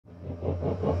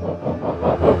Hello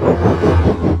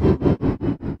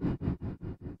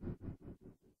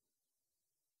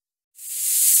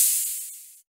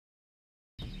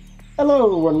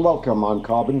and welcome, I'm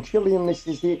Carbon Chili and this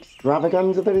is the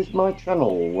extravaganza that is my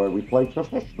channel, where we play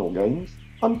professional games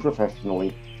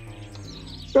unprofessionally.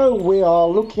 So we are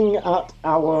looking at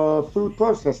our food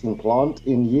processing plant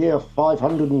in year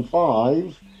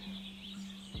 505,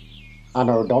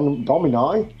 Anno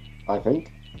Domini, I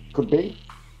think, could be,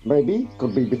 maybe,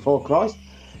 could be before Christ,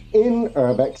 in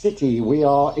Urbek City. We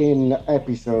are in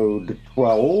episode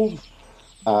 12.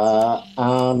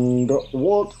 And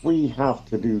what we have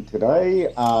to do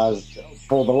today, as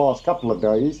for the last couple of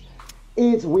days,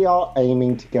 is we are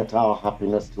aiming to get our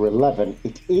happiness to 11.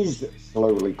 It is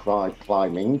slowly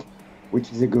climbing,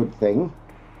 which is a good thing.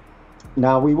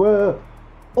 Now, we were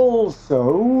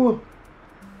also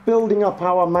building up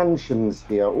our mansions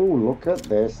here. Oh, look at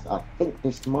this. I think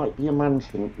this might be a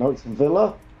mansion. No, it's a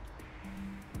villa.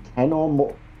 10 or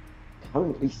more.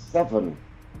 Currently 7.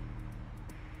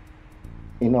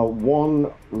 In a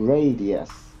 1 radius.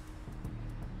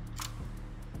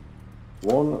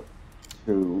 1,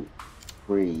 2,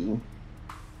 3.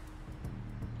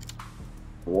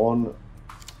 1,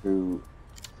 2,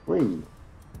 3.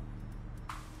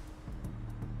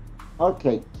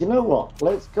 Okay, you know what?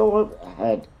 Let's go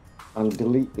ahead and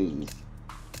delete these.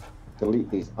 Delete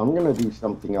these. I'm going to do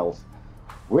something else.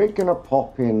 We're going to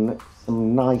pop in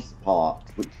some nice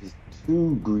parts, which is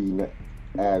 2 green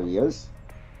areas.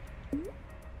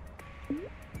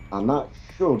 And that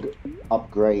should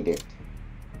upgrade it.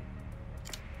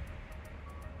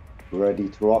 Ready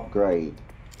to upgrade.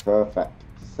 Perfect.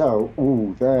 So,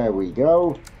 ooh, there we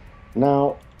go.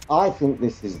 Now, I think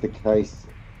this is the case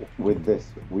with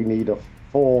this. We need a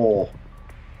 4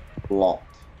 lot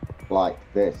like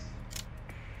this.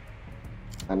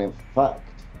 And in fact,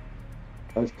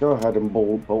 let's go ahead and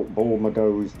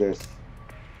bulldoze this.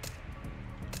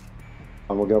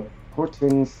 And we're going to put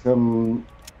in some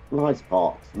nice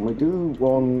parts, and we do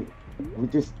one, we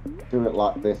just do it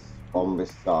like this on this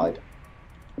side,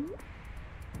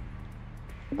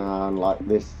 and like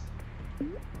this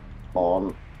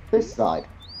on this side.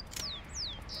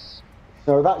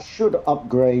 So that should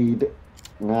upgrade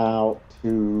now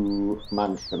to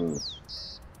mansions.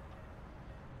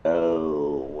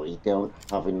 Oh, we don't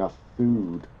have enough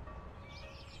food.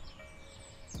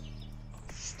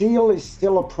 Steel is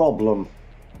still a problem.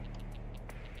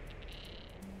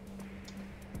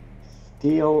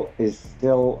 Steel is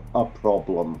still a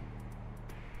problem.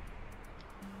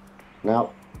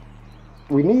 Now,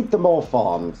 we need the more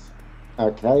farms,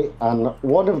 okay? And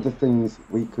one of the things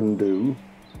we can do,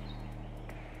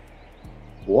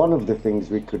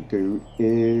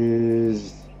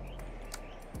 is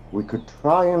we could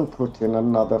try and put in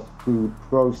another food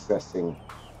processing.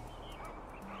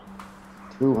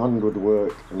 200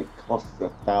 work and it costs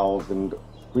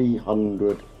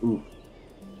 1,300. Ooh,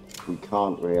 we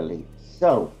can't really.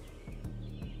 So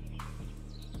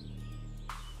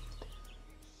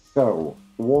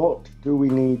what do we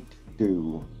need to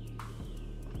do?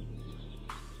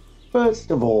 First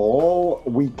of all,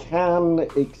 we can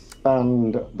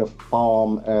expand the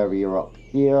farm area up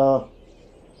here.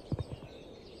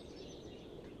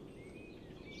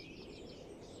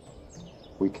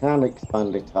 We can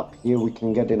expand it up here. We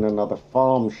can get in another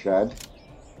farm shed.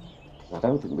 I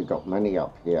don't think we got many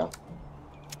up here.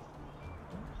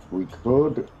 We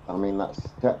could, I mean, that's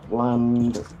step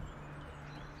land.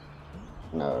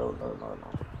 No.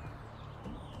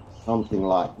 Something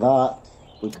like that.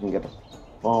 We can get a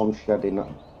farm shed in.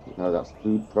 No, that's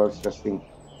food processing.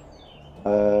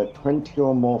 20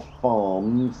 or more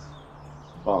farms.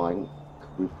 Fine.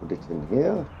 Could we put it in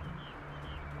here?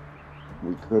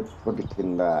 We could put it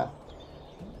in there.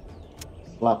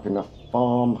 Slap in a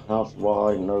farmhouse.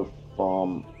 Why no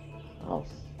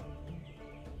farmhouse?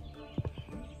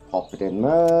 Pop it in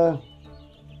there.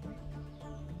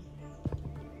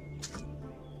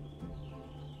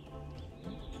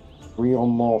 Three or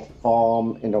more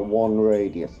farm in a 1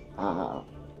 radius. I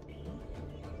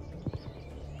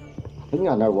think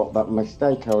I know what that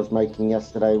mistake I was making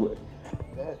yesterday.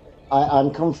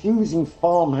 I'm confusing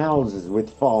farmhouses with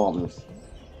farms.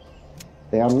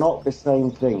 They are not the same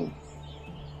thing.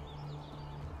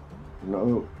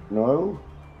 No.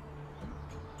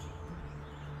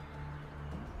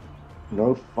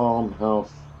 No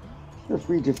farmhouse. If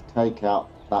we just take out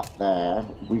that there,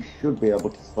 we should be able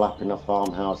to slap in a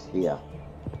farmhouse here.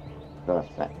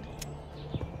 Perfect.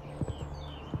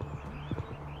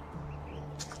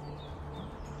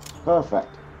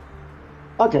 Perfect.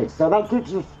 Okay, so that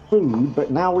gives us food,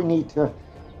 but now we need to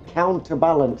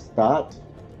counterbalance that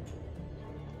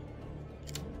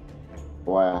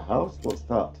Warehouse, what's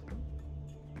that?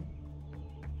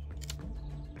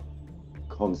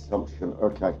 Consumption,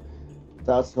 okay.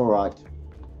 That's all right.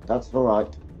 That's all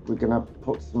right. We're gonna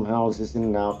put some houses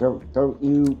in now. Don't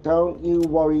you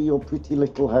worry your pretty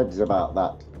little heads about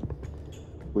that.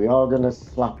 We are gonna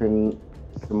slap in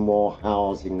some more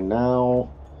housing now.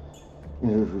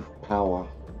 Ooh, power.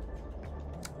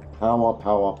 Power,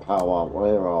 power, power.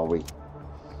 Where are we?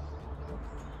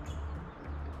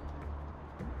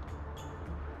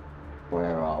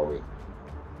 Where are we?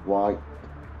 Why?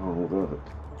 Oh, look.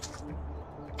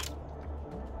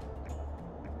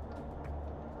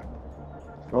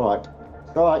 Alright.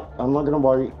 It's alright. I'm not gonna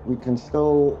worry. We can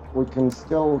still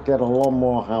get a lot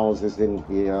more houses in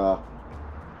here.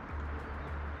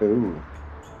 Ooh.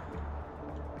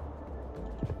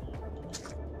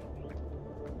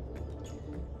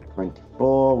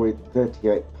 $24 with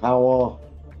 38 power.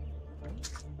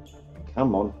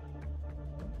 Come on.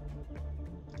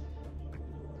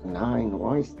 9.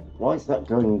 Why is that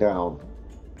going down?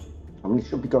 I mean, it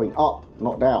should be going up,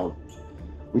 not down.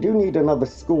 We do need another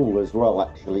school as well,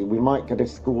 actually. We might get a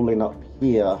school in up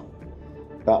here.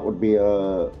 That would be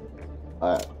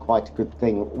quite a good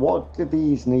thing. What do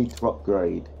these need to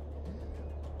upgrade?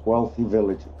 Wealthy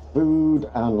village. Food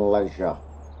and leisure.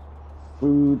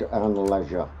 Food and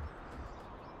leisure.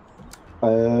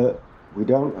 We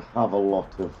don't have a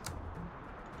lot of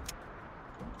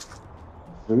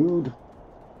food.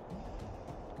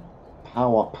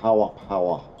 Power, power,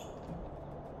 power.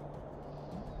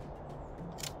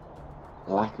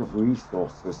 Lack of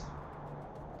resources.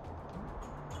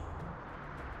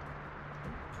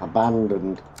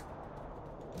 Abandoned.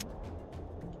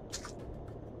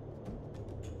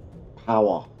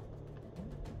 Power.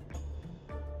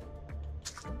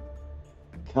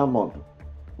 Come on.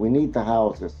 We need the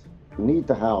houses. We need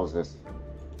the houses.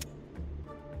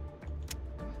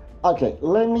 Okay,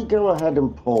 let me go ahead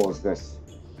and pause this,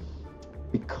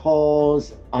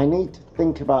 because I need to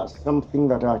think about something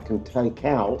that I can take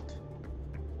out.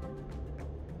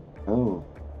 Oh,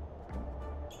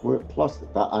 we're at plus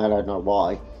that. I don't know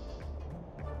why.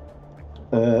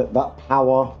 That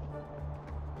power.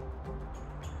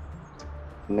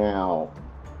 Now,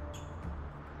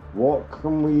 what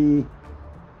can we...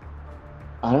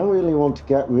 I don't really want to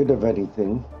get rid of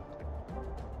anything.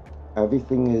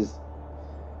 Everything is...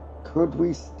 Could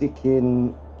we stick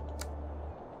in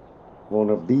one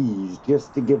of these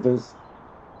just to give us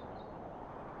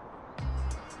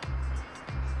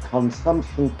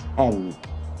consumption 10?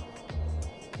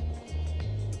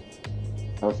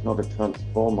 That's not a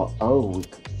transformer. Oh, we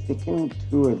could stick in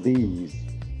 2 of these.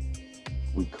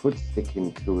 We could stick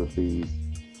in 2 of these.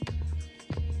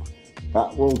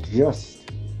 That will just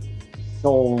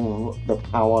solve the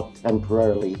power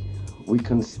temporarily. We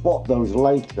can swap those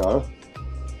later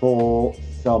for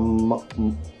some...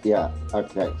 Yeah,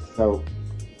 okay, so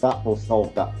that will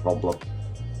solve that problem.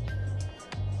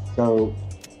 So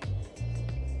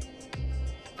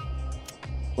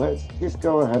let's just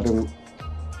go ahead and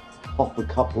pop a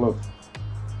couple of...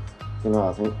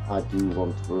 I think I do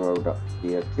want a road up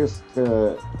here just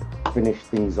to finish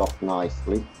things off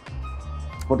nicely.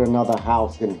 Put another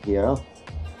house in here.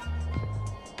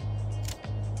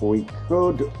 We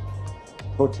could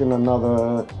put in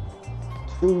another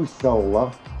 2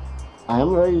 solar. I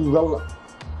am very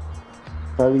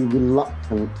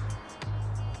reluctant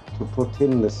to put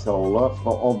in the solar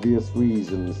for obvious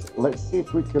reasons. Let's see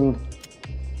if we can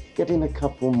get in a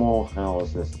couple more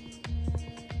houses,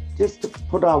 just to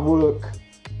put our work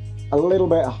a little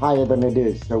bit higher than it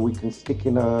is, so we can stick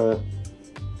in a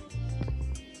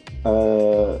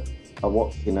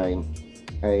what's your name?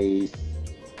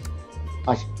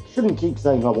 I shouldn't keep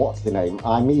saying a what's your name.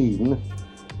 I mean,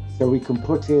 so we can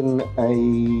put in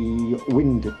a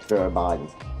wind turbine.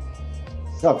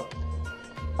 So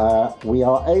we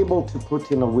are able to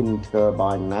put in a wind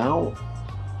turbine now,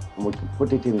 and we can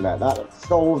put it in there. That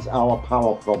solves our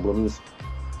power problems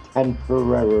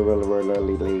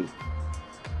temporarily,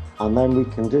 and then we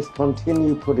can just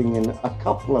continue putting in a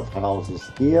couple of houses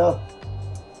here.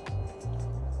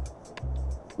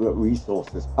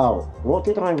 Resources. Oh, what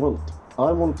did I want?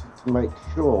 I wanted to make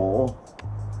sure...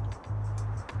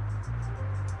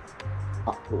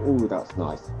 oh, that's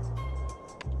nice.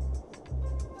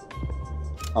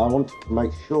 I wanted to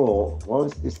make sure... Why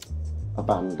is this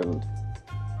abandoned?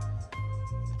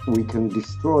 We can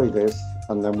destroy this,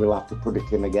 and then we'll have to put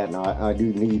it in again. I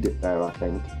do need it there, I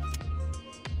think.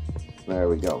 There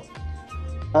we go.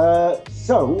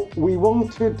 So we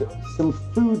wanted some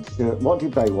food. What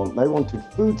did they want? They wanted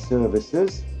food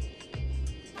services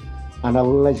and a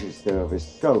leisure service.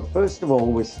 So first of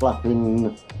all, we're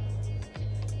slapping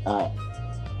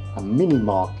A mini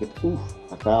market, oof,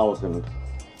 1,000.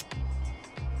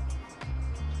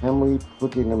 Can we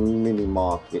put in a mini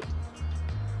market?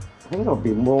 I think I'd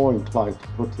be more inclined to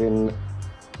put in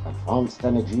advanced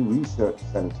energy research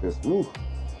centres. Ooh.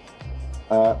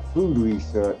 Food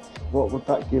research, what would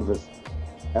that give us?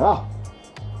 Ah,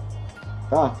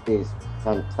 that is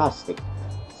fantastic.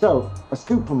 So a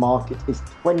supermarket is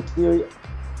 20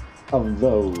 of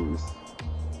those.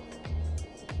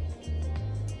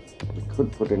 We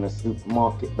could put in a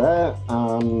supermarket there,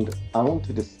 and I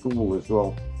wanted a school as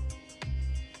well.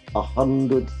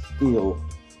 100 steel.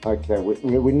 Okay,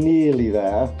 we're nearly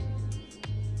there.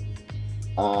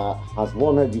 Has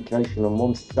one education and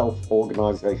one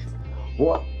self-organisation.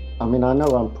 What? I mean, I know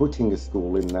I'm putting a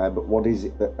school in there, but what is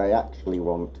it that they actually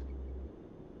want?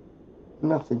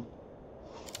 Nothing.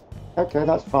 Okay,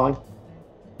 that's fine.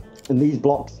 And these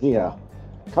blocks here,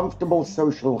 comfortable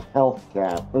social health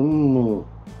care. I'm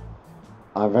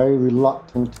very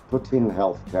reluctant to put in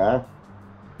healthcare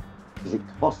because it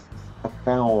costs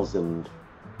 1,000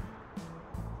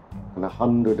 and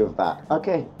 100 of that.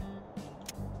 Okay,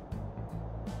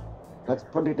 let's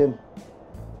put it in.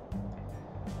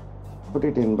 Put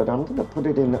it in, but I'm going to put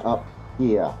it in up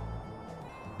here.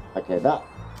 Okay, that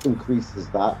increases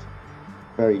that.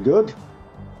 Very good.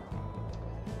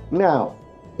 Now,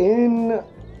 in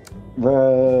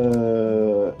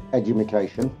the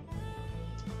education,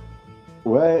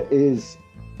 where is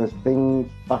the thing?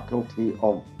 Faculty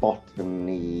of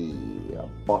Botany.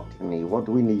 Botany, what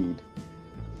do we need?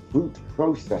 Fruit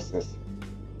processors.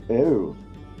 Oh.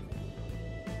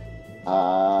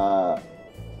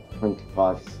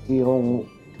 25 steel,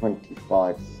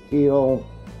 25 steel.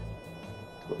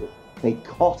 They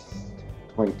cost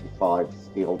 25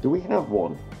 steel. Do we have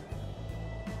one?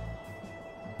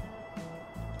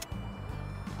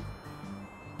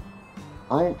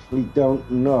 I actually don't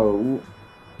know.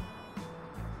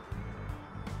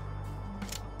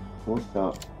 What's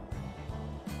that?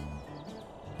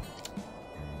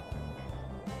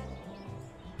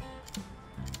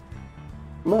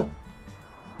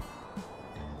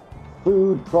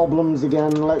 Food problems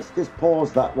again. Let's just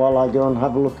pause that while I go and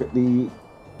have a look at the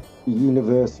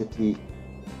university.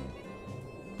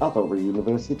 I thought the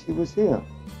university was here.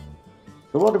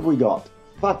 So what have we got?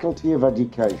 Faculty of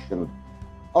Education,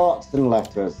 Arts and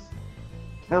Letters,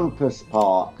 Campus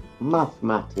Park,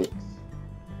 Mathematics,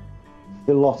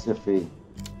 Philosophy,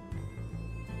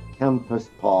 Campus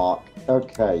Park.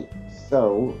 Okay,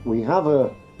 so we have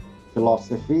a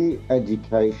Philosophy,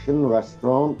 Education,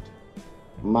 Restaurant,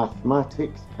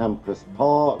 Mathematics, Campus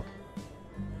Park,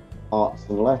 Arts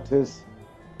and Letters.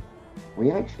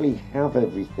 We actually have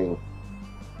everything.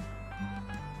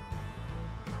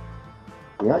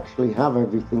 We actually have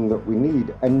everything that we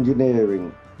need.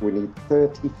 Engineering, we need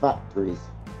 30 factories.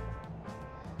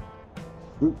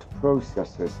 Fruit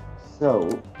processors. So,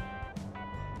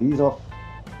 these are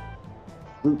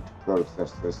fruit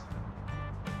processors.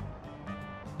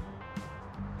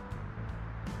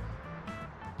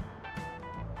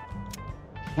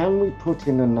 Can we put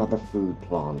in another food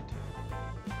plant?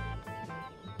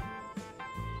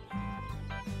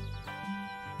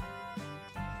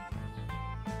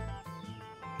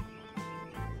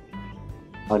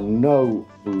 And no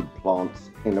food plants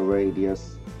in a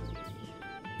radius.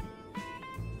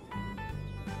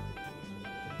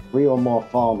 3 or more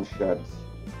farm sheds.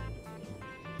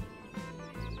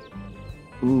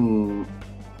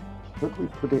 Could we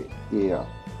put it here?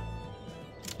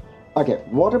 Okay,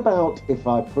 what about if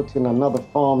I put in another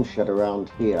farm shed around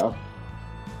here?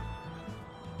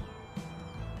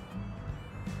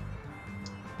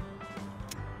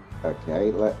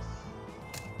 Okay, let's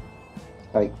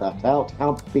take that out.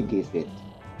 How big is it?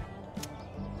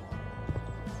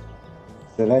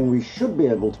 So then we should be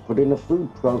able to put in a food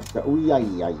processor. Ooh,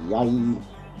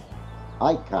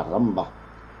 ay caramba.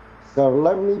 So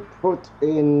let me put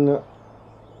in, let's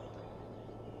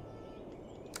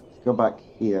go back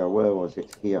here. Where was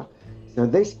it? Here. So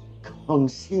this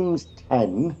consumes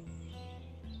 10,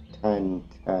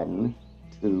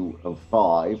 2 and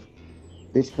 5.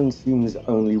 This consumes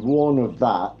only 1 of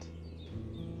that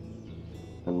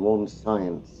and 1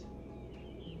 science.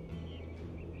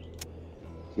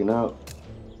 You know,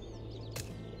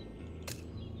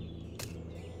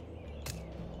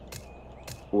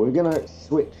 we're going to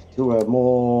switch to a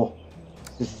more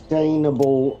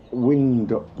sustainable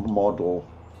wind model.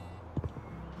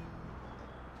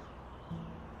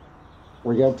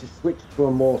 We're going to switch to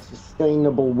a more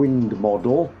sustainable wind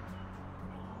model.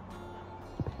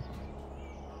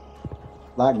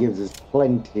 That gives us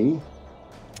plenty.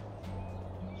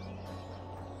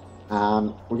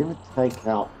 We're going to take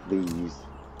out these.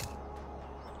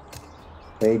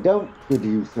 They don't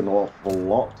produce an awful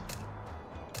lot.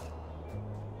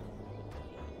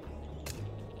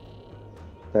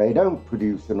 They don't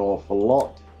produce an awful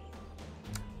lot.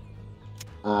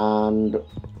 And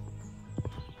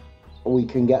we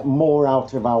can get more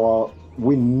out of our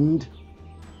wind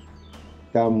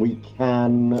than we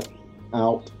can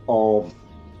out of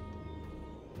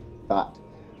that.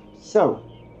 So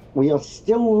we are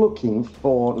still looking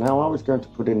for, now I was going to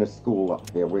put in a school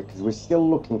up here because we're still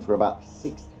looking for about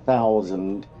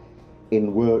 6,000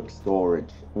 in work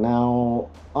storage. Now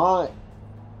I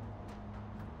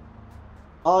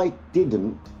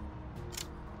didn't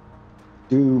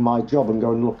do my job and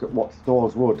go and look at what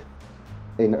stores would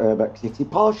in Urbek City,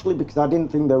 partially because I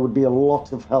didn't think there would be a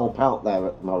lot of help out there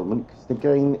at the moment because the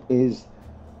game is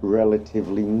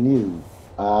relatively new.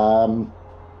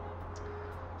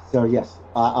 So yes,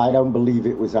 I don't believe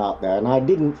it was out there, and I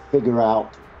didn't figure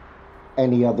out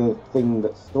any other thing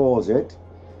that stores it.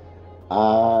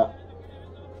 Now,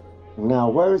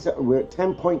 where is it? We're at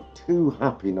 10.2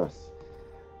 happiness.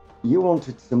 You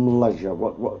wanted some leisure.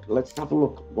 What? Let's have a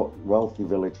look. What wealthy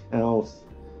village house,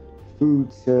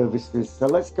 food services. So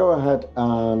let's go ahead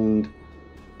and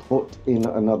put in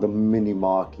another mini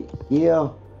market here,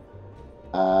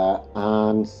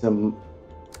 and some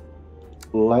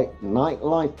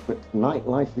nightlife, but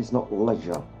nightlife is not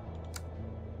leisure.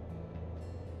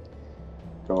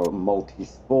 Go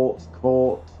multi-sports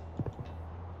court.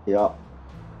 Yeah,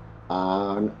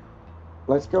 and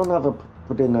let's go and have a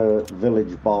put in a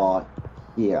village bar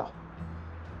here.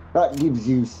 That gives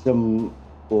you some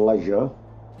leisure,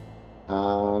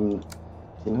 and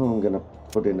you know, I'm going to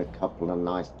put in a couple of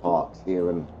nice parks here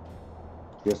and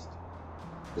just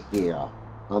here,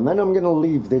 and then I'm going to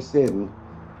leave this in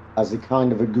as a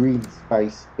kind of a green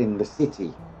space in the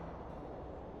city.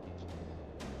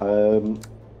 To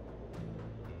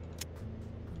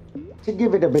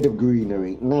give it a bit of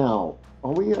greenery. Now,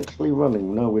 are we actually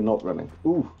running? No, we're not running.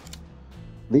 Ooh,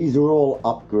 these are all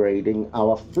upgrading.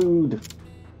 Our food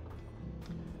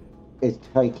is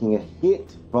taking a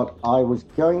hit, but I was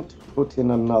going to put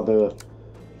in another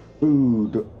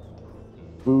food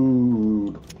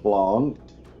plant.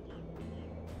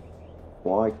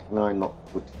 Why can I not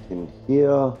put it in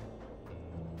here?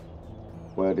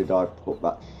 Where did I put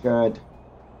that shed?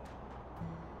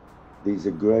 These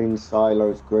are grain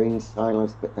silos,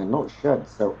 but they're not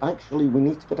sheds. So actually we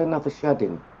need to get another shed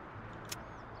in.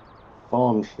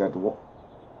 Farm shed, what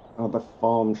other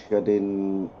farm shed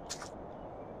in?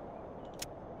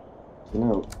 You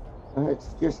know,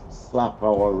 let's just slap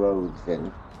our roads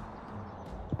in.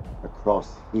 Across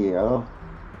here,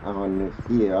 and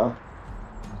here.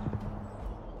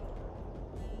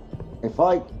 If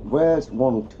where's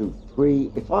 1, 2,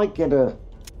 3? If I get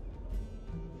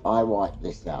I wipe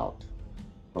this out,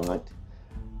 right?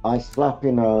 I slap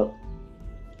in a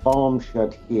farm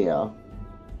shed here.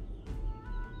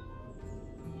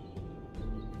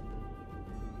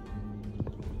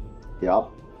 Yep.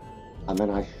 And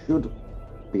then I should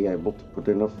be able to put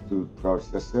in a food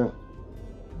processor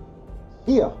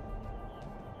here.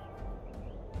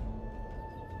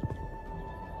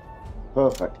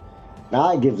 Perfect.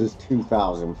 Now that gives us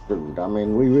 2,000 food. I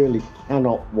mean, we really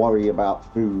cannot worry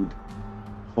about food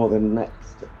for the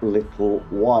next little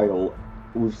while.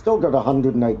 We've still got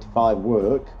 185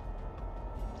 work.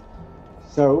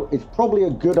 So it's probably a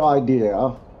good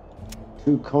idea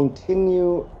to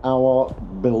continue our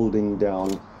building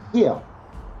down here.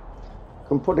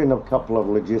 Can put in a couple of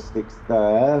logistics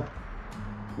there.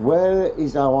 Where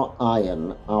is our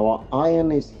iron? Our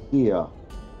iron is here.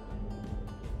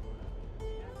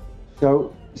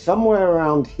 So somewhere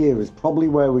around here is probably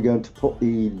where we're going to put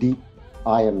the deep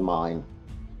iron mine.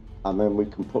 And then we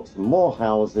can put some more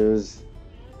houses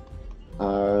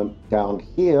down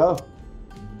here.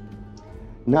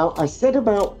 Now, I said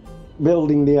about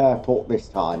building the airport this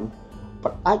time,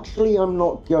 but actually I'm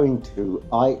not going to.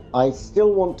 I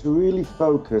still want to really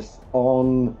focus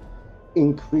on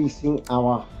increasing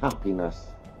our happiness.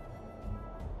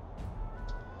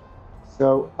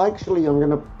 So actually I'm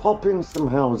going to pop in some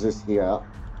houses here.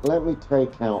 Let me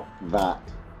take out that.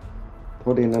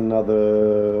 Put in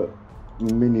another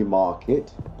mini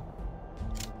market.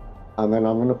 And then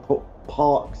I'm going to put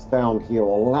parks down here,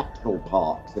 or lateral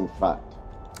parks in fact.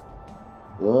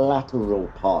 Lateral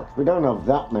parks. We don't have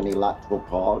that many lateral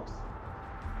parks.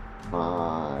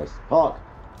 Nice. Park.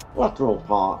 Lateral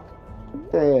park.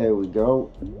 There we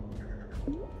go.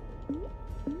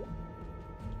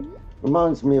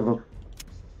 Reminds me of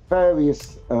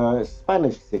various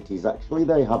Spanish cities, actually.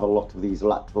 They have a lot of these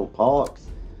lateral parks,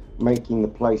 making the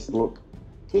place look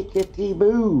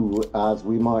tickety-boo, as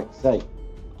we might say.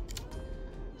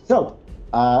 So,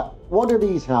 What are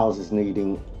these houses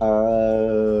needing?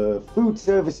 Food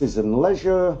services and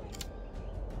leisure.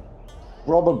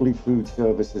 Probably food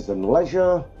services and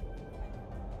leisure.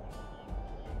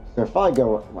 So if I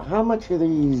go, how much are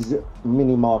these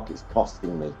mini markets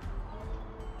costing me?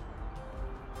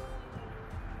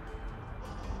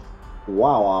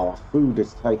 Wow, our food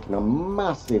has taken a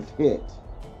massive hit.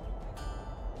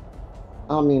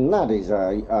 I mean, that is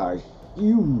a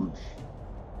huge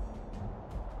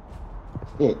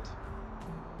hit.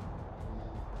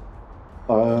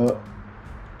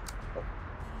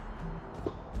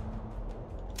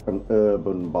 An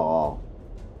urban bar.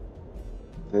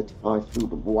 35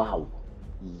 food. Wow.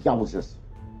 Yowzers.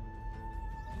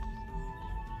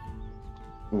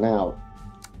 Now,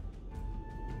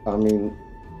 I mean,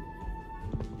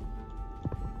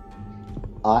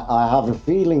 I have a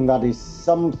feeling that is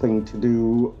something to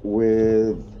do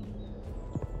with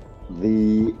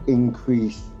the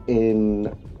increase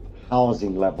in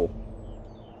housing level.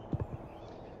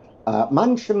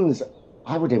 Mansions,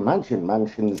 I would imagine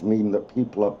mansions mean that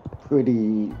people are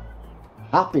pretty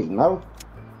happy, no?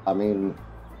 I mean,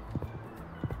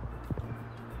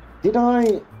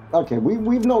 okay,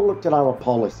 we've not looked at our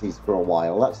policies for a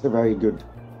while. That's a very good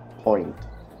point.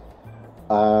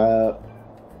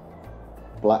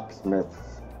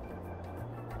 Blacksmiths,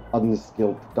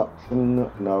 unskilled production,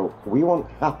 no. We want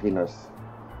happiness.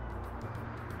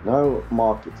 No.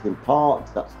 Markets in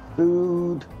parks, that's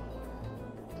food.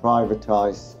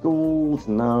 Privatized schools,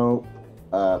 no.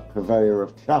 Purveyor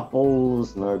of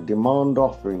chapels, no. Demand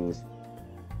offerings.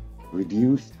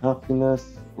 Reduced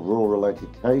happiness. Rural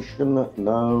education,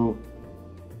 no.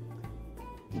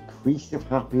 Decrease of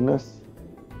happiness,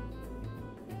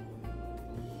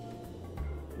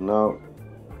 no.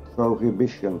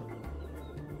 Prohibition.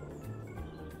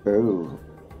 Oh,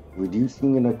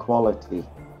 reducing inequality.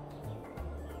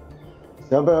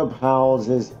 Suburb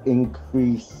houses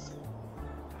increase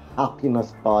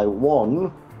happiness by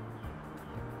 1.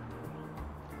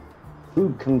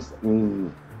 Food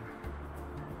consumption.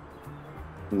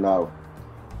 No.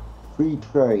 Free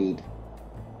trade.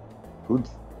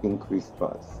 Goods increased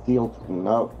by steel.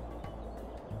 No.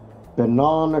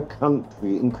 Banana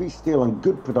country. Increased steel and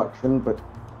good production, but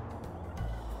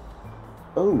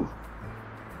oh.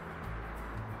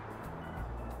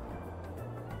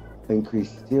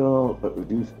 Increased steel, but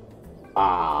reduce.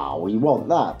 Ah, we want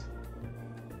that.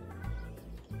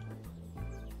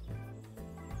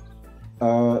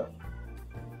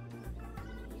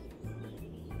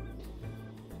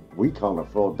 We can't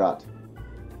afford that.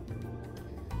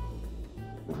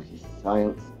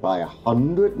 Science by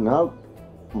 100? No.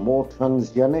 More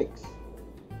transgenics.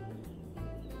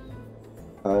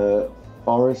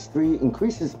 Forestry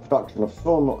increases production of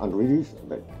sawmill and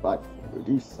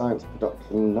reduce science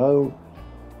production. No.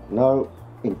 No.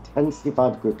 Intensive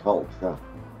agriculture.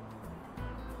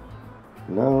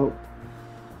 No.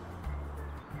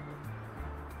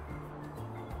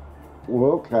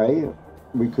 Well, okay,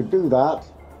 we could do that.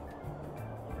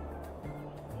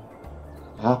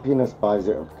 Happiness by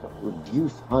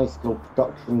reduce high skill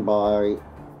production by,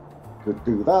 could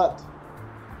do that.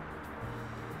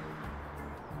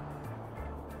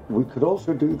 We could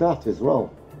also do that as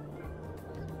well.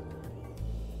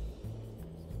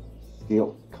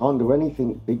 Steel, can't do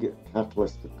anything bigger.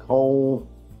 Catalyst for coal.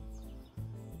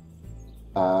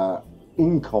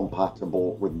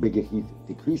 Incompatible with bigger heat.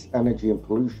 Decrease energy and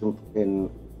pollution in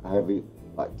heavy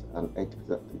light and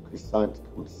 80% increase science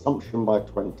consumption by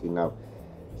 20 now.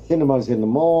 Cinemas in the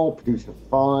mall, produce a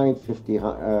 50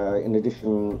 in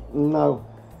addition, no.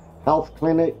 Health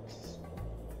clinics,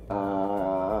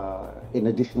 in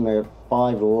addition they have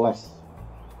 5 less,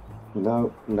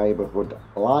 no. Neighborhood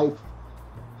life,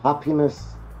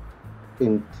 happiness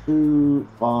in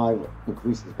 5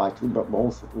 increases by 2, but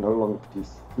also no longer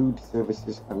produce food,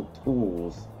 services and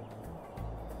tools.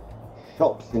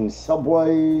 Shops in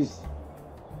subways,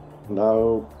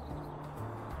 no.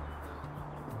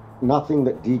 Nothing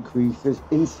that decreases.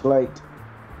 Insulate,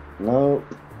 no.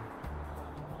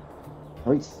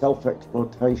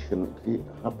 Self-exploitation,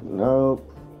 no.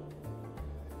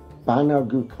 Ban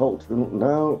agricultural,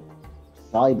 no.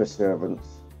 Cyber servants,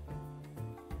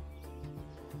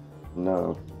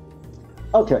 no.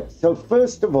 Okay, so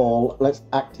first of all, let's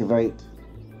activate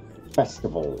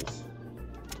festivals.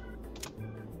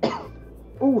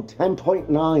 Oh,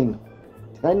 10.9.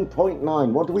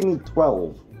 10.9. What do we need?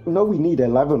 12. No, we need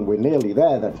 11. We're nearly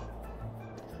there then.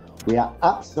 We are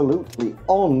absolutely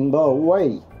on the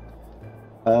way.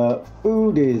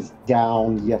 Food is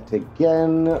down yet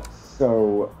again,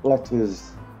 so let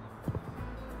us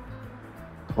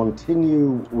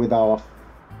continue with our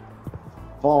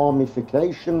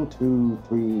farmification. 2,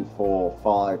 3, 4,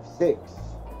 5, 6.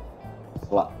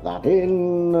 Slap that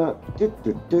in.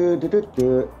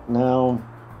 Now,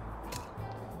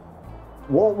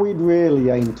 what we'd really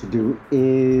aim to do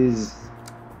is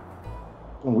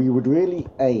we would really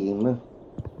aim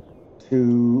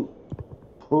to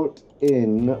put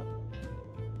in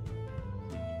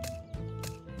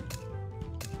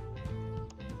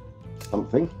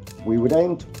something. We would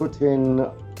aim to put in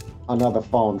another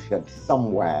farm shed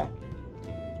somewhere.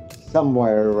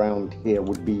 Somewhere around here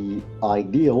would be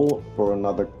ideal for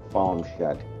another farm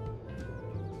shed.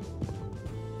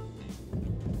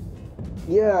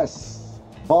 Yes,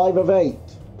 5 of 8,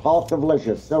 path of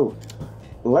leisure. So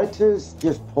let us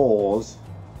just pause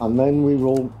and then we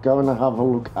will go and have a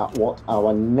look at what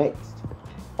our next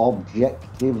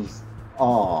objectives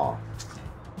are.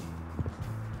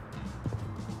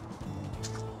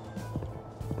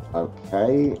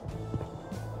 Okay,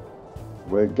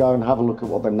 we're going to have a look at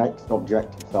what the next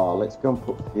objectives are. Let's go and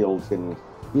put fields in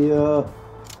here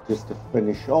just to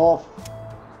finish off.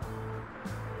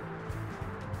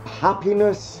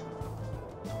 Happiness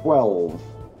 12.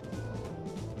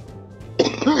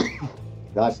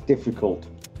 That's difficult.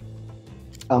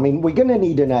 I mean, we're going to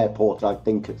need an airport, I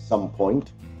think, at some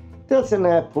point. Does an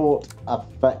airport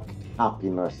affect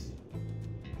happiness?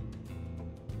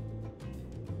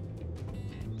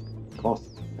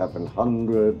 Cost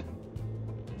 700.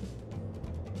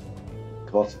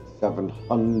 Cost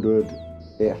 700.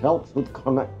 It helps with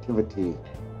connectivity.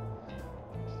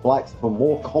 Flights for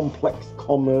more complex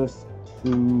commerce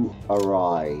to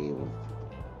arrive.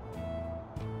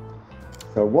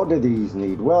 So what do these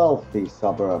need? Wealthy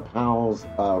suburb house,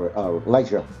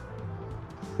 leisure.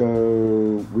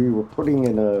 So we were putting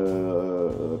in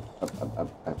an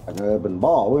urban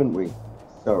bar, weren't we?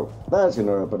 So there's an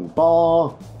urban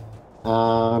bar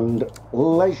and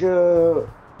leisure.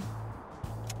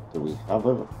 Do we have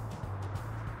a?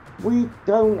 We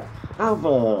don't have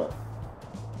a.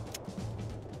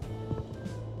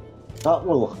 That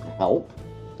will help.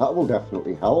 That will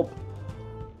definitely help.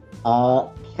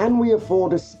 Can we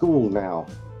afford a school now?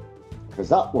 Because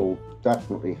that will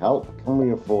definitely help. Can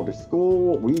we afford a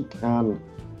school? We can.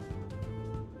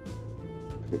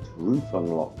 Pitch roof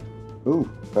unlocked. Ooh,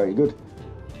 very good.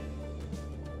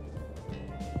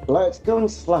 Let's go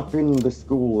and slap in the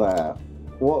school there.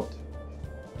 What?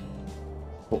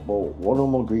 Football. One or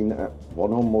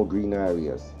more green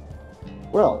areas.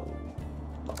 Well,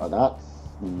 that's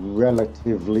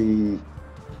relatively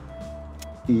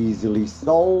easily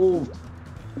solved.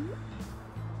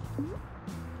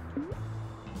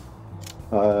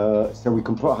 So we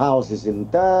can put houses in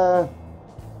there.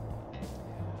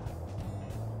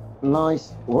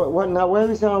 Nice. Now, where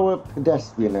is our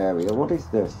pedestrian area? What is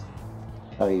this?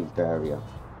 Paved area.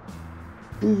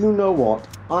 Do you know what?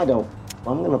 I'm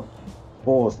going to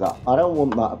pause that. I don't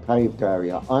want that a paved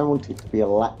area. I want it to be a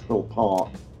lateral park.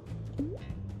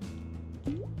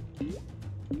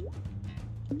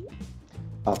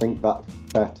 I think that's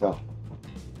better.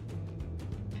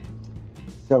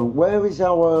 So where is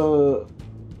our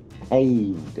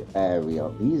paved area?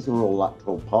 These are all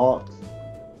lateral parks.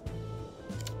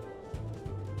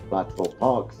 Lateral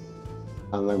parks.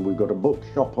 And then we've got a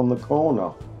bookshop on the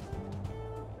corner.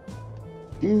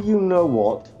 Do you know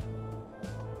what?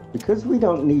 Because we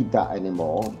don't need that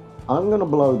anymore, I'm going to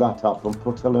blow that up and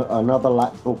put another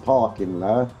lateral park in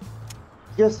there.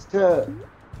 Just to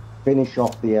finish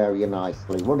off the area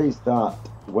nicely. What is that?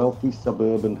 Wealthy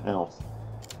suburban house.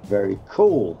 Very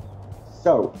cool.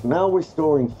 So now we're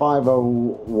storing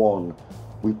 501.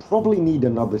 We probably need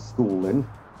another school in.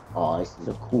 Oh, this is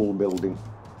a cool building.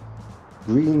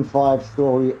 Green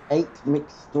 5-story, 8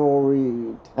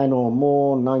 mixed-story, 10 or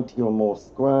more, 90 or more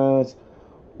squares,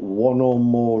 1 or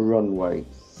more runway.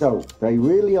 So they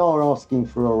really are asking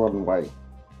for a runway.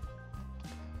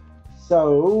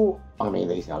 So, I mean,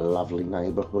 these are lovely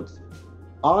neighbourhoods.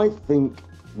 I think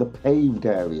the paved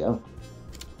area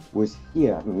was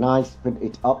here. Nice, but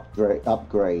it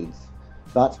upgrades.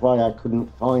 That's why I couldn't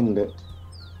find it.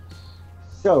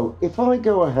 So, if I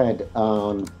go ahead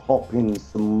and pop in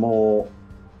some more,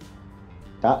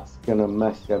 that's going to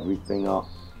mess everything up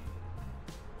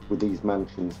with these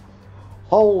mansions.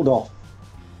 Hold off.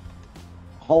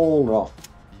 Hold off.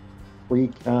 We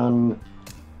can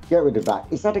get rid of that.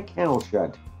 Is that a cow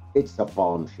shed? It's a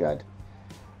farm shed.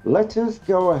 Let us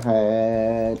go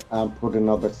ahead and put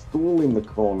another school in the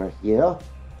corner here.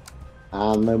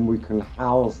 And then we can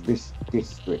house this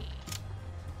district.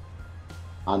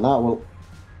 And that will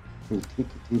be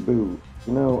tickety-boo.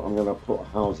 You know, I'm going to put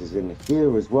houses in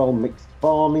here as well. Mixed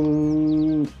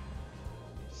farming.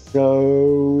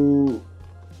 So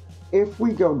if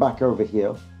we go back over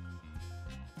here,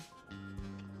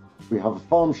 we have a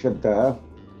farm shed there.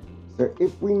 So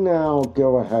if we now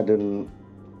go ahead and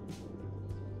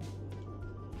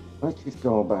let's just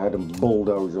go ahead and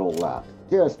bulldoze all that.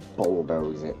 Just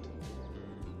bulldoze it.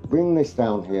 Bring this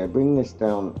down here. Bring this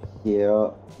down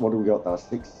here. What do we got there?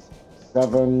 6,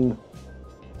 7.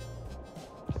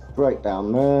 Straight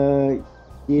down there.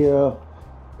 Here.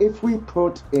 If we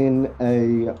put in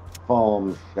a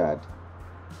farm shed,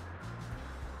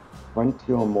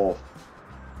 20 or more.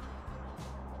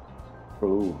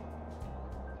 Ooh.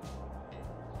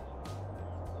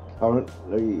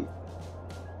 Currently.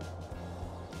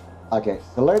 Okay,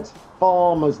 so let's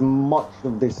farm as much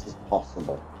of this as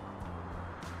possible.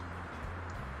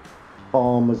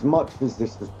 Farm as much as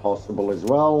this as possible as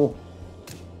well.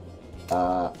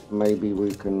 Maybe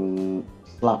we can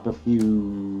slap a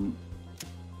few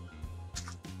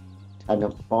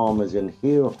tenant farmers in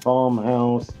here, a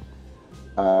farmhouse.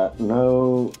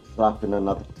 No, slapping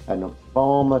another tenant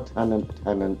farmer,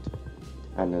 tenant.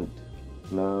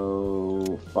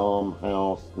 No,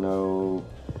 farmhouse, no.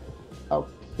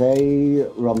 Okay,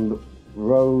 run the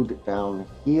road down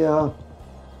here.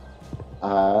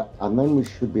 And then we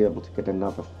should be able to get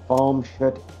another farm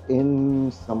shed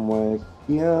in somewhere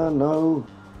here. No.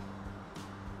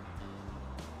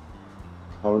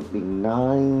 Currently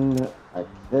 9.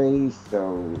 Okay,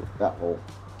 so that will...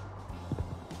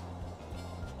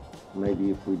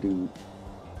 Maybe if we do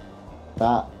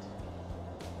that,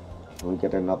 we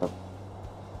get another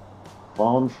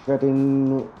farm shed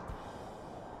in.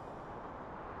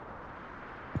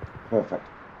 Perfect.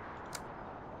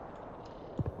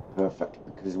 Perfect,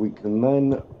 because we can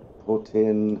then put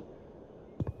in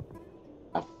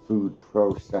a food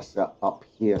processor up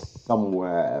here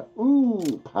somewhere.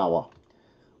 Ooh, power.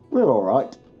 We're all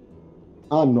right.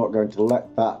 I'm not going to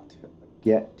let that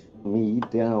get me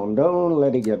down. Don't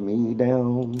let it get me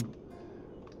down.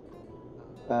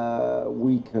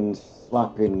 We can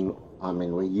slap in, I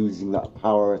mean, we're using that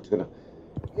power at an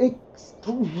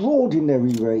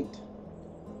extraordinary rate.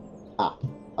 Ah,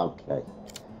 okay.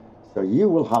 So you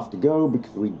will have to go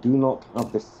because we do not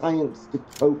have the science to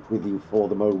cope with you for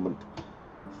the moment.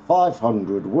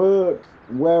 500 work.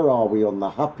 Where are we on the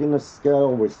happiness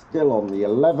scale? We're still on the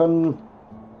 11.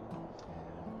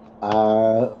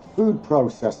 Food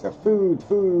processor.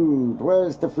 Food.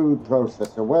 Where's the food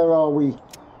processor? Where are we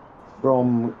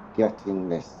from getting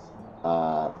this?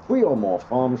 3 or more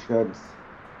farm sheds.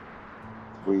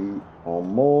 3 or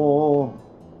more.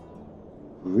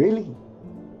 Really?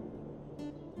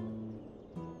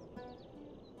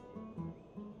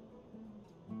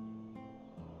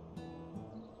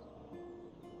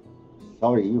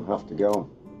 Sorry, you have to go.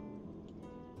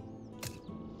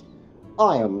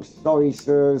 I am sorry,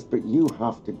 sirs, but you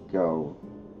have to go.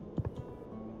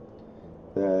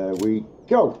 There we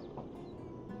go.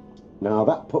 Now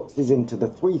that puts us into the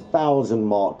 3,000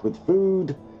 mark with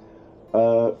food.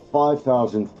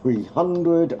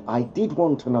 5,300. I did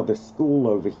want another school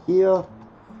over here.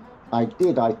 I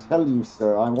tell you,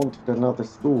 sir, I wanted another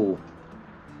school.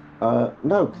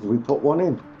 No, because we put one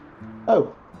in.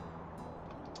 Oh.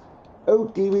 Oh,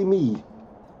 dearie me.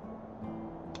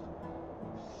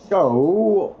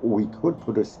 So, we could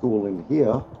put a school in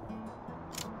here.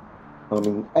 I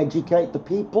mean, educate the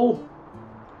people.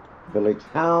 Village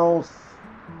house.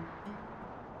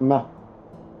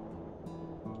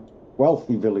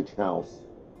 Wealthy village house.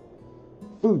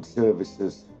 Food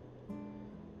services.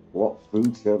 What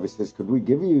food services could we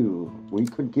give you? We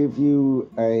could give you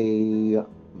a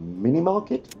mini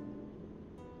market.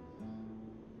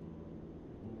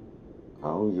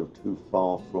 Oh, you're too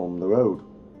far from the road.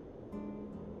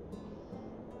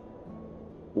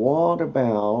 What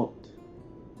about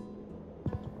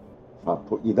if I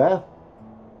put you there?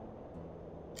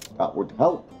 That would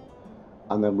help.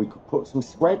 And then we could put some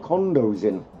square condos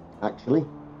in, actually.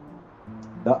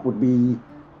 That would be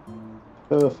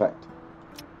perfect.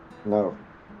 No,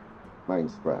 main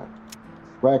square.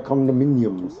 Square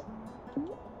condominiums.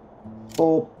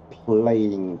 For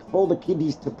playing, for the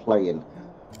kiddies to play in.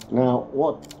 Now,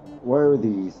 where are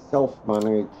these?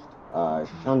 Self-managed,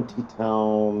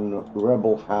 shantytown,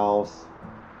 rebel house.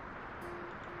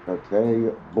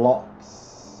 Okay,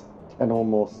 blocks, 10 or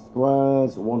more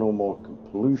squares, 1 or more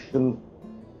pollution.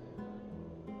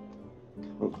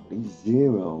 Currently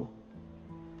 0.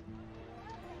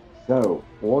 So,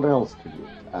 what else could we,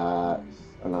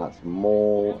 and that's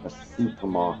mall, a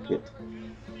supermarket.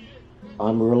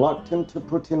 I'm reluctant to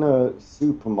put in a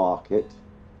supermarket.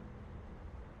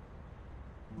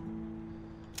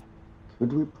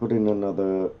 Could we put in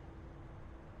another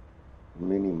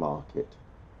mini market?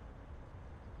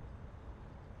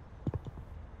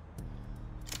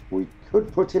 We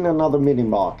could put in another mini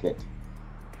market.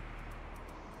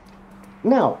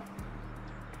 Now,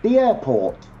 the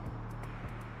airport.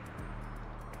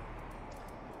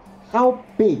 How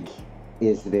big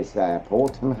is this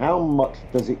airport and how much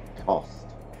does it cost?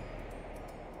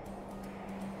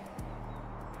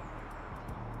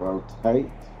 Rotate.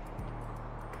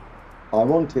 I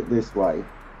want it this way.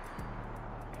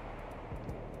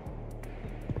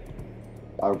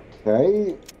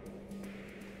 Okay.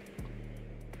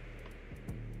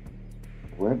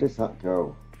 Where does that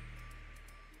go?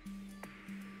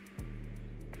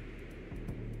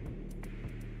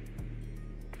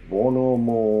 One or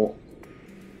more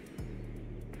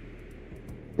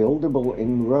buildable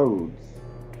in roads.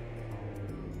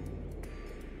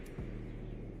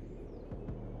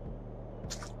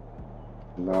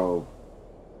 No.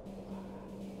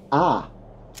 Ah.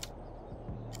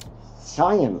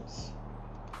 Science.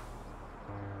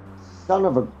 Son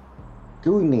of a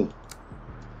goonie.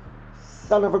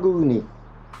 Son of a goonie.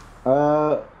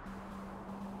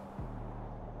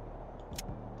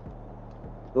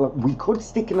 Look, we could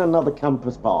stick in another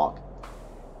campus park.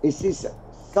 This is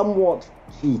somewhat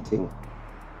cheating.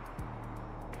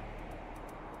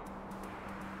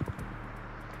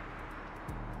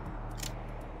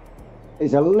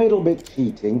 It's a little bit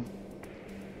cheating.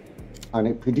 And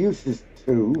it produces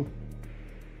 2.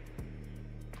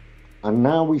 And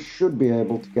now we should be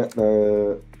able to get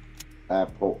the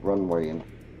airport runway in.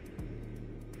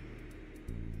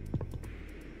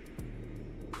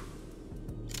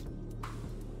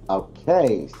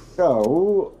 Okay,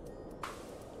 so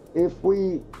if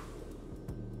we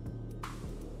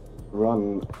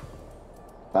run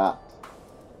that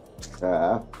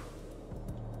there,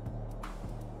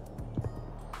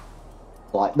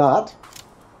 like that,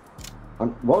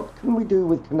 and what can we do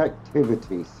with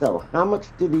connectivity? So how much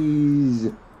do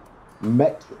these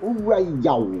metro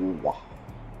rail?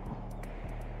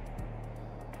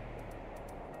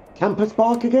 Campus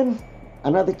Park again?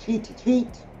 Another cheat.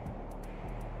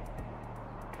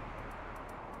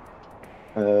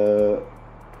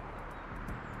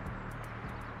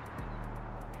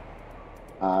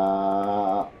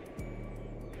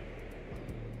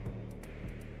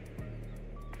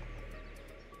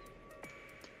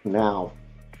 Now,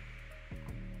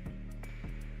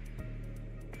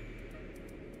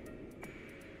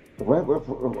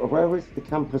 where is the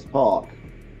campus park?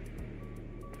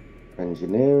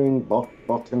 Engineering,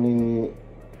 botany.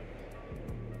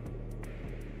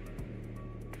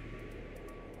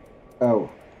 Oh.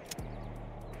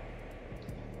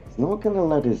 It's not going to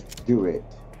let us do it.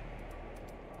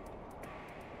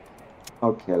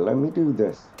 Okay, let me do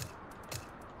this.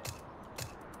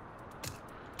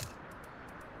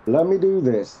 Let me do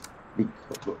this.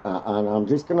 Because, and I'm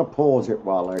just going to pause it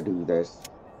while I do this.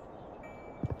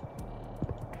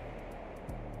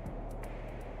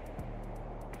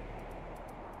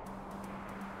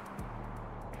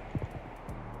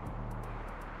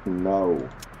 No.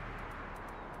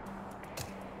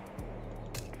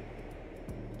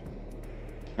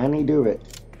 Can he do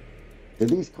it? Do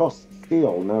these cost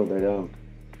steel? No, they don't.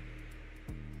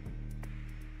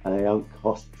 They don't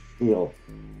cost steel.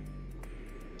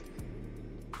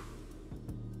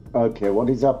 Okay, what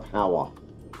is our power?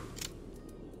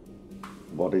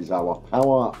 What is our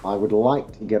power? I would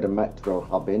like to get a metro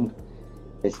hub in.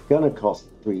 It's gonna cost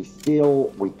 3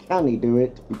 steel. We can't do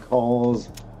it because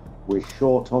we're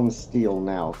short on steel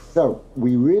now. So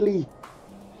we really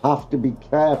have to be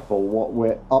careful what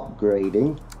we're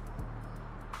upgrading.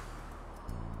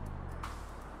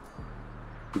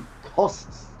 It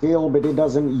costs steel, but it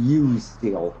doesn't use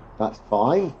steel. That's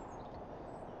fine.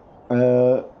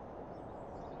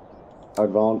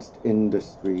 Advanced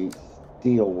industry,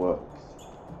 steelworks.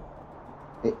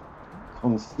 It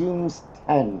consumes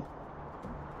 10.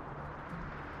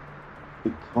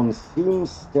 It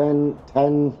consumes 10,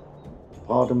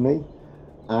 pardon me,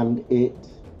 and it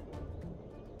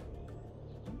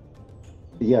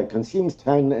consumes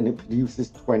 10 and it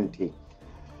produces 20.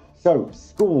 So,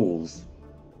 schools.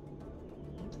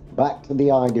 Back to the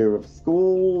idea of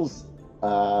schools.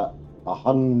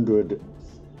 100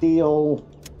 steel.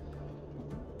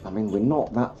 I mean, we're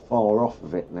not that far off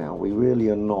of it now. We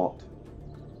really are not.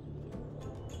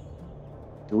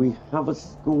 Do we have a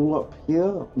school up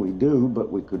here? We do,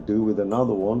 but we could do with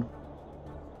another one.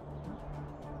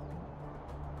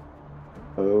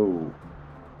 Oh.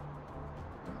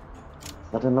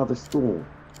 Is that another school?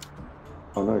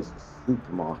 Oh no, it's a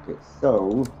supermarket.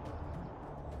 So,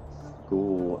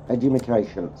 school,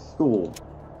 education, school.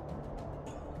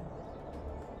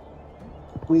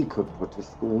 We could put a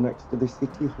school next to the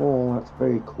city hall. That's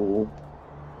very cool.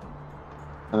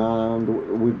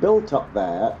 And we built up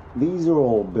there. These are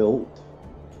all built.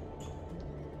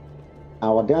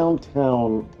 Our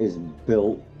downtown is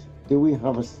built. Do we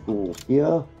have a school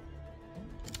here?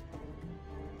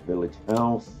 Village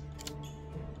house.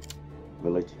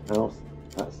 Village house.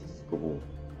 That's a school.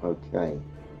 Okay.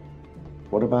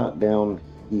 What about down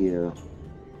here?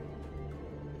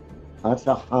 That's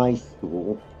a high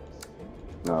school.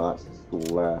 No, that's a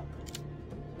school there.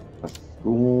 A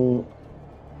school.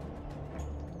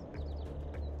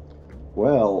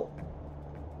 Well,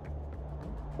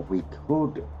 we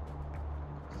could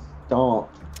start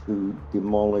to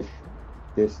demolish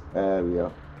this area.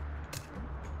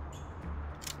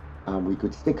 And we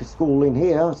could stick a school in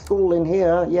here. School in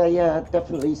here. Yeah,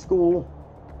 definitely school.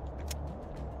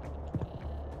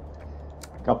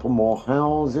 A couple more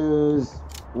houses.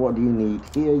 What do you need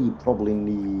here? You probably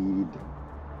need...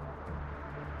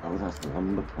 Oh, that's the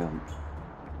lumber camp.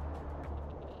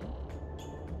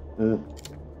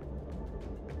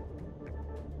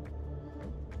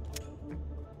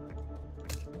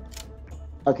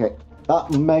 Okay, that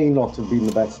may not have been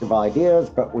the best of ideas,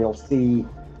 but we'll see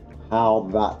how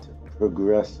that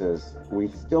progresses.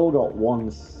 We've still got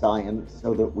one science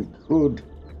so that we could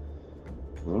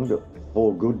run up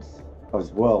 4 goods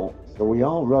as well. So we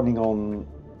are running on...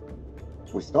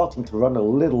 We're starting to run a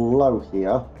little low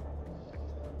here.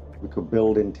 We could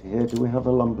build into here. Do we have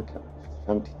a lumber camp?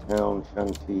 Shanty town,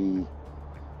 shanty,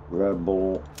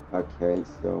 rebel. Okay,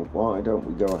 so why don't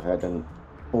we go ahead and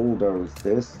bulldoze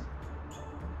this?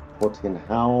 Put in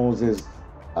houses.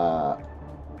 I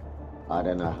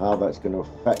don't know how that's going to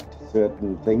affect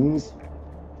certain things.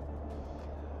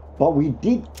 But we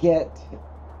did get...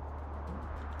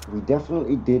 We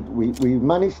definitely did. We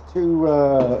managed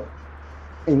to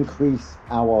increase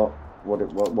our...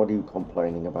 What are you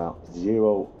complaining about?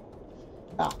 0...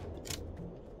 I'm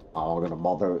not going to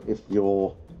bother if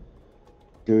you're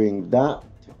doing that.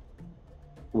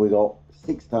 We got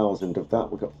 6,000 of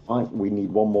that. We got 5. We need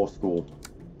one more school.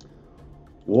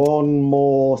 One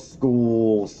more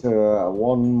school, sir.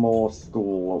 One more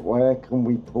school. Where can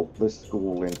we put the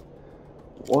school in?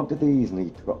 What do these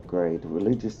need to upgrade?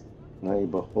 Religious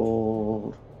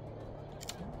neighbourhood.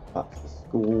 That's the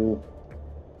school.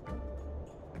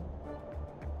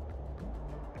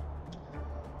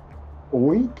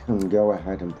 We can go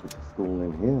ahead and put a school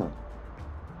in here.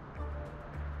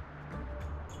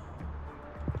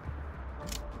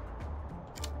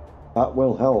 That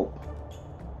will help.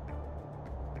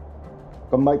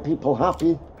 Can make people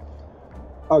happy.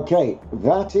 Okay,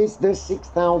 that is the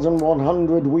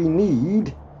 6,100 we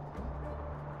need.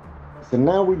 So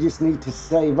now we just need to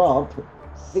save up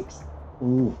 6...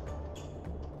 Ooh.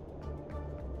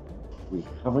 We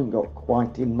haven't got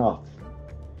quite enough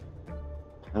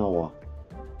power.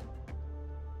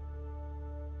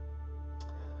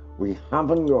 We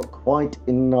haven't got quite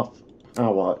enough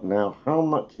power. Now, how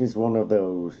much is one of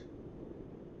those?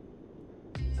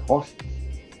 Costs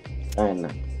 10.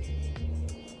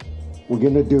 We're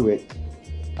going to do it.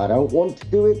 I don't want to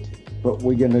do it, but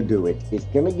we're going to do it. It's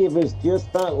going to give us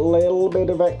just that little bit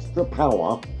of extra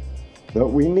power that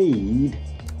we need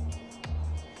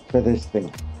for this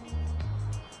thing.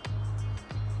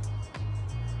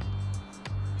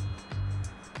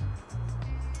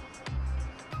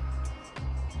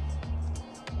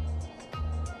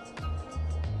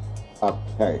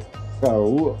 Okay,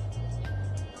 so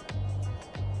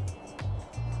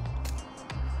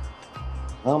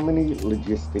how many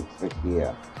logistics are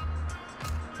here?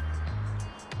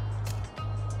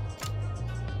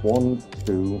 1,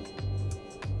 2.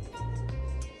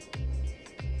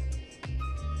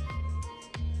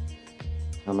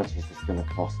 How much is this going to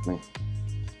cost me?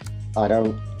 I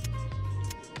don't...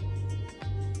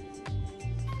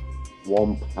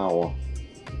 1 power.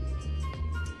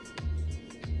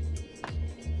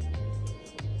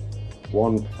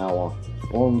 1 power.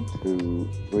 1, 2,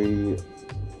 3,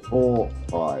 4,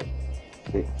 5,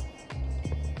 6.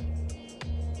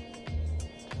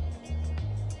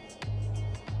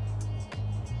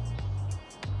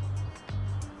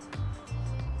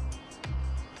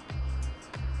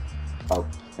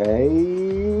 Okay.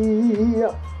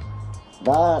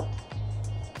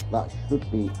 That should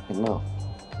be enough.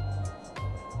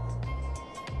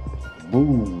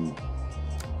 Boom.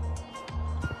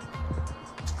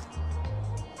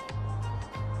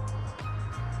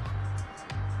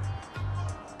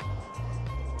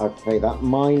 Okay, that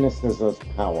minuses us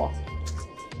power.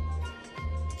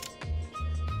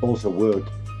 Also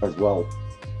work as well.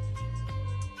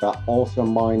 That also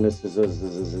minuses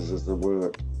us the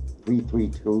work.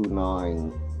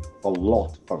 3329. A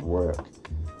lot of work.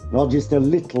 Not just a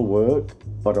little work,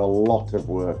 but a lot of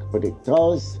work. But it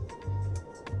does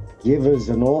give us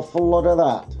an awful lot of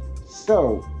that.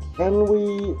 So, can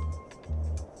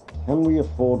we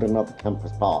afford another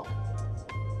campus park?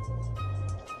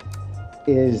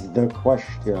 Is the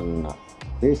question.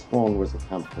 This one was a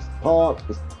campus park.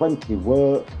 It's 20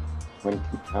 work, 20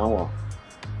 power.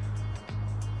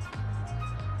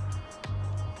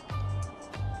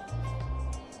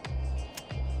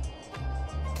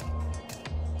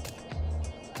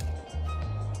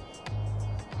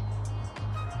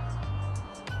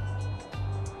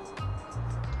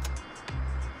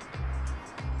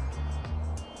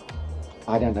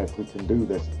 I don't know if we can do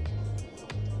this.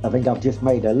 I think I've just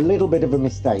made a little bit of a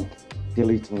mistake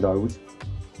deleting those.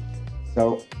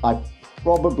 So I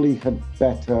probably had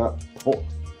better put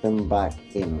them back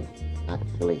in,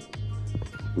 actually.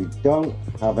 We don't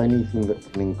have anything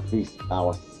that can increase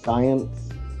our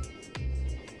science.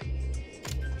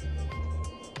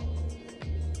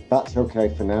 That's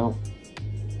okay for now.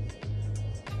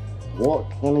 What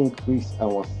can increase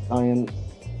our science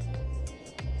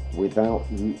without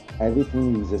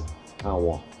everything uses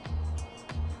power?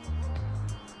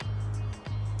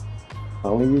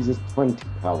 Only uses 20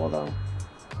 power though.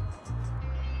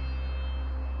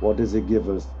 What does it give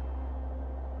us?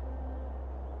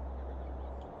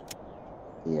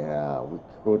 Yeah, we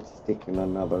could stick in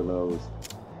another of those.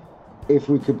 If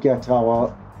we could get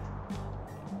our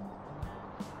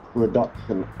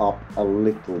production up a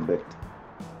little bit.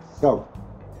 So,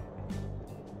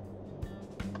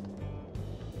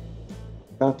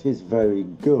 that is very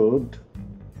good.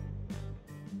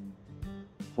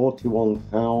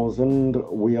 41,000.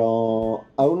 We are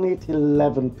only at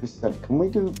 11%. Can we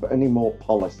do any more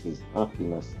policies?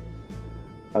 Happiness.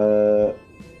 No,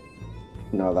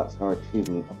 that's our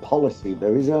achievement. A policy.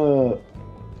 There is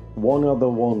one other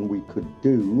one we could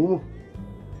do.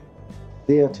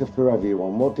 Theatre for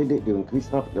everyone. What did it do? Increase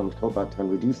happiness by 10.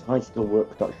 Reduce high skill work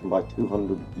production by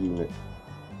 200 units.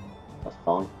 That's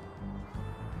fine.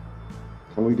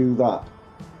 Can we do that?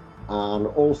 And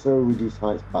also reduce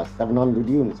heights by 700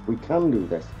 units. We can do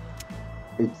this.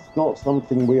 It's not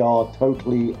something we are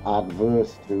totally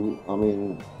adverse to. I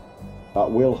mean, that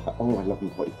will...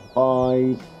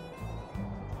 11.5.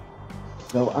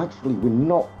 So actually, we're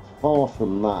not far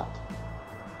from that.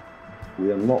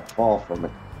 We are not far from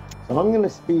it. So I'm going to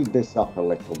speed this up a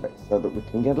little bit so that we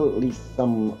can get at least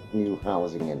some new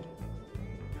housing in.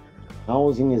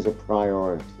 Housing is a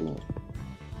priority.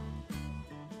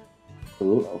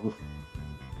 Ooh.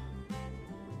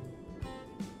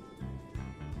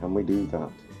 Can we do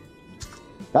that?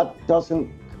 That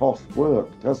doesn't cost work,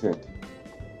 does it?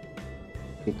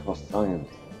 It costs science.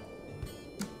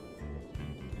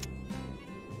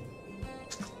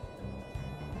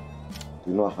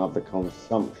 Do not have the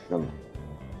consumption.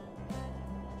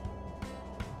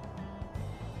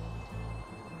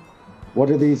 What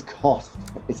do these cost?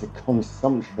 It's a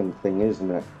consumption thing,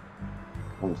 isn't it?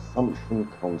 Consumption,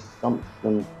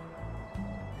 consumption,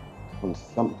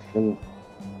 consumption.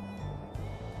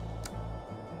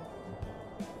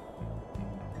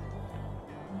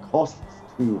 Costs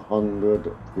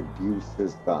 200,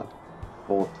 produces that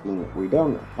 14. We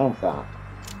don't have that.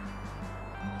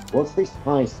 What's this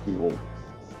high skill?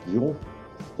 Skill?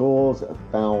 Stores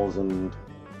 1,000.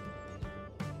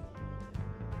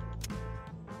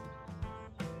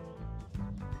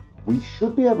 We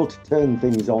should be able to turn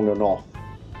things on and off.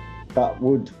 That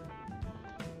would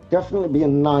definitely be a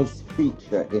nice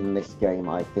feature in this game,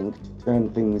 I think, to turn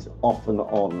things off and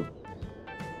on.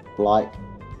 Like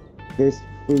this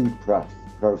food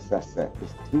processor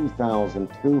is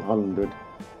 2,200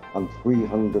 and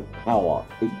 300 power.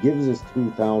 It gives us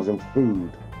 2,000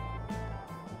 food.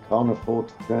 Can't afford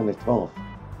to turn it off.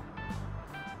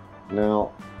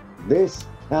 Now, this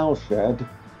cowshed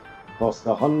costs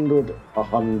 100,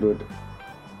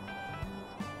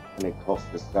 and it costs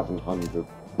us 700.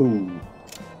 Boom.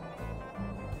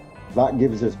 That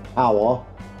gives us power.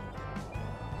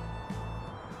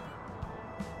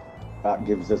 That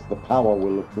gives us the power we're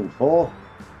looking for.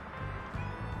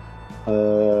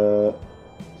 So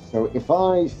if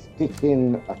I stick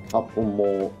in a couple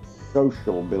more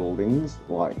social buildings,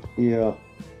 like here,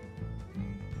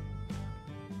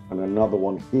 and another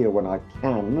one here when I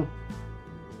can,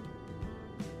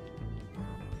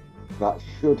 that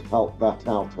should help that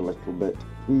out a little bit.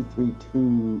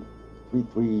 332,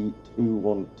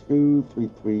 33212,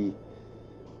 33.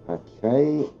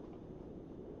 Okay.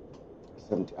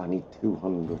 70. I need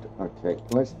 200. Okay,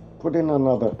 let's put in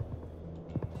another.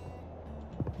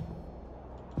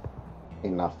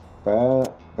 Enough there.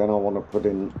 Then I want to put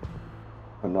in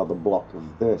another block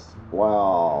of this.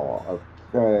 Wow.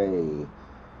 Okay.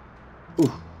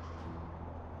 Oof.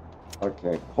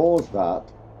 Okay, pause that.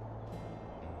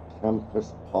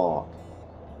 Campus Park.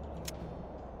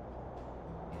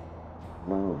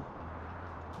 No.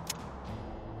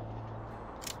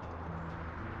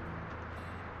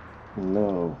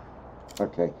 No.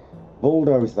 Okay.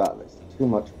 Bulldoze that. That's too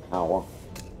much power.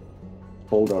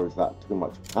 Bulldoze that. Too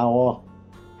much power.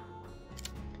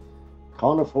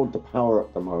 Can't afford the power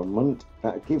at the moment.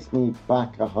 That gives me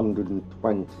back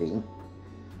 120,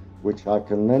 which I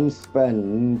can then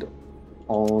spend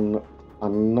on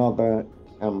another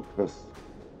campus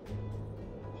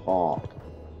park.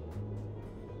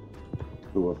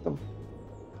 2 of them.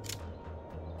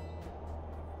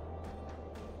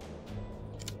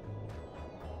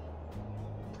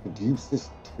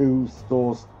 Produces 2,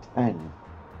 stores 10.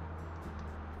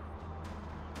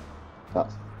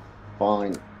 That's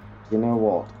fine. You know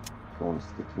what? I want to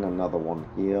stick in another one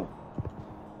here.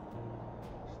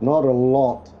 It's not a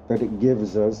lot that it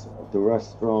gives us. The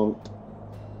restaurant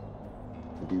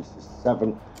produces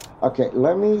 7. Okay,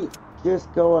 let me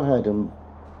just go ahead and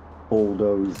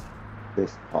bulldoze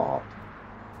this part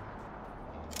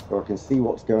so I can see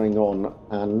what's going on.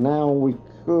 And now we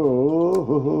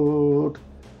could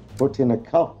put in a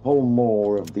couple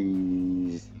more of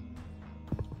these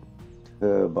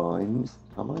turbines.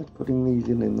 Am I putting these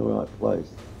in the right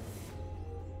place?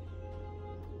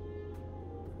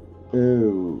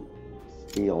 Ooh,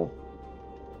 steel.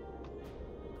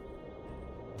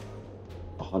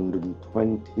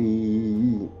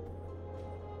 120.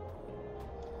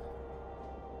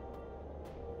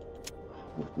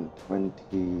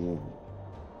 120.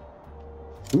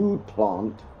 Food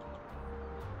plant.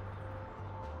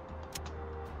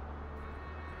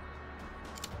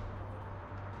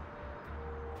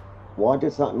 Why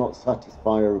does that not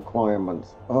satisfy our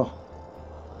requirements? Oh.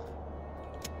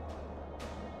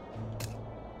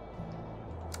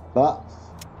 That's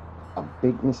a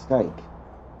big mistake.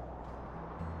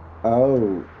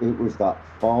 Oh, it was that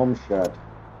farm shed.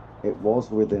 It was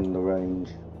within the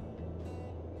range.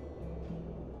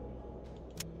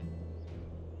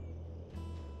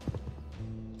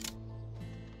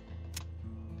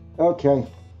 Okay.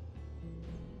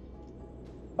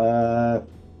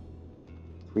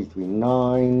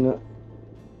 339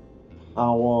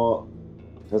 power.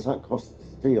 Does that cost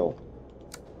steel?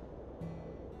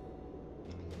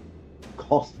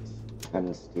 Costs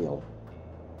 10 steel.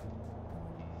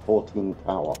 14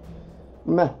 power.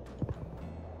 Meh.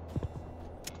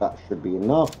 That should be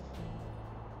enough.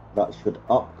 That should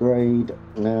upgrade.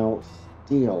 Now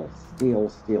steel, steel,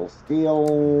 steel,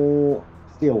 steel.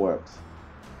 Steelworks.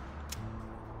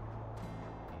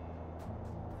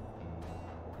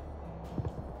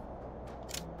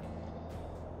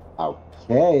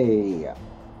 Okay,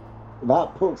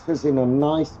 that puts us in a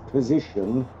nice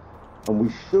position, and we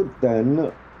should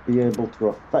then be able to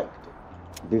affect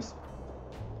this.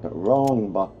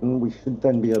 Wrong button. We should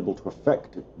then be able to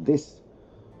affect this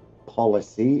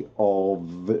policy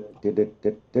of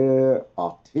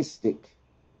artistic,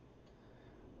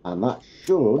 and that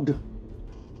should.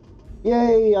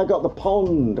 Yay! I got the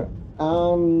pond,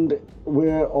 and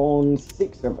we're on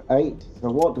 6 of 8. So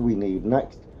what do we need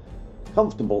next?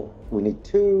 Comfortable. We need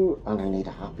 2, and I need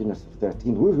a happiness of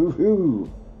 13. Woohoo!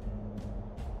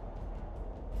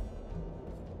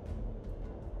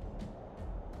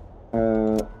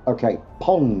 Okay,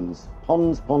 ponds,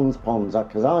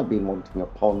 because I've been wanting a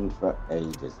pond for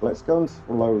ages. Let's go and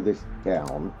slow this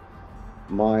down.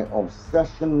 My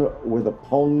obsession with a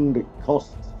pond, it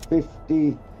costs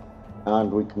 50,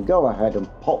 and we can go ahead and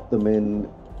pop them in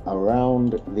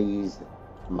around these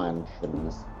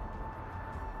mansions.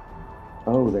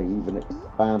 Oh, they even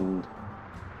expand.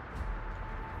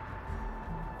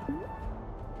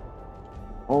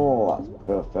 Oh, that's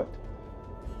perfect.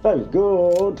 Very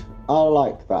good. I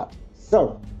like that.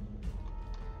 So,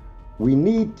 we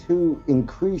need to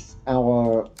increase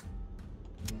our...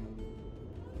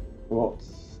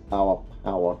 What's our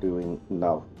power doing?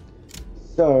 No.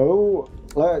 So,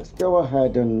 let's go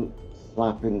ahead and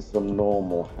slap in some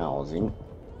normal housing.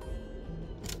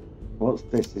 What's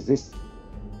this? Is this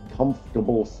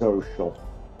comfortable social?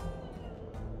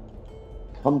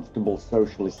 Comfortable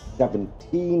social is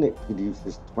 17. It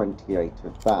produces 28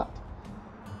 of that.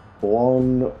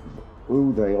 One.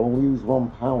 Ooh, they all use 1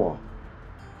 power.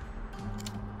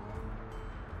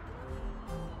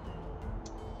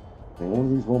 They all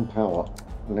use 1 power.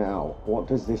 Now, what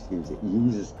does this use? It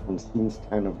consumes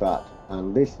 10 of that.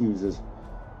 And this uses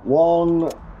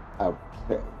 1.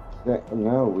 Okay.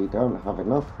 No, we don't have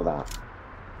enough for that.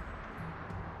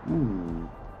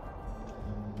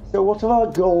 So what are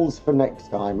our goals for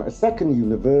next time? A second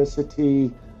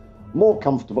university, more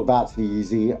comfortable, that's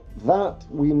easy. That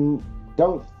we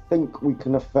don't think we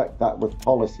can affect that with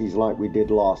policies like we did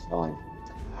last time.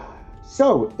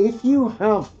 So if you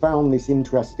have found this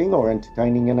interesting or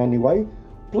entertaining in any way,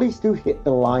 please do hit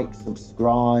the like,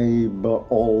 subscribe,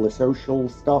 all the social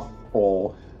stuff,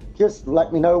 or just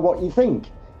let me know what you think.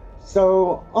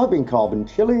 So I've been Carbon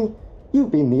Chili,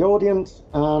 you've been the audience,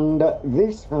 and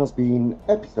this has been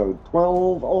episode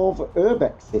 12 of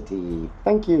Urbek City.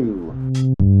 Thank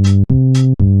you.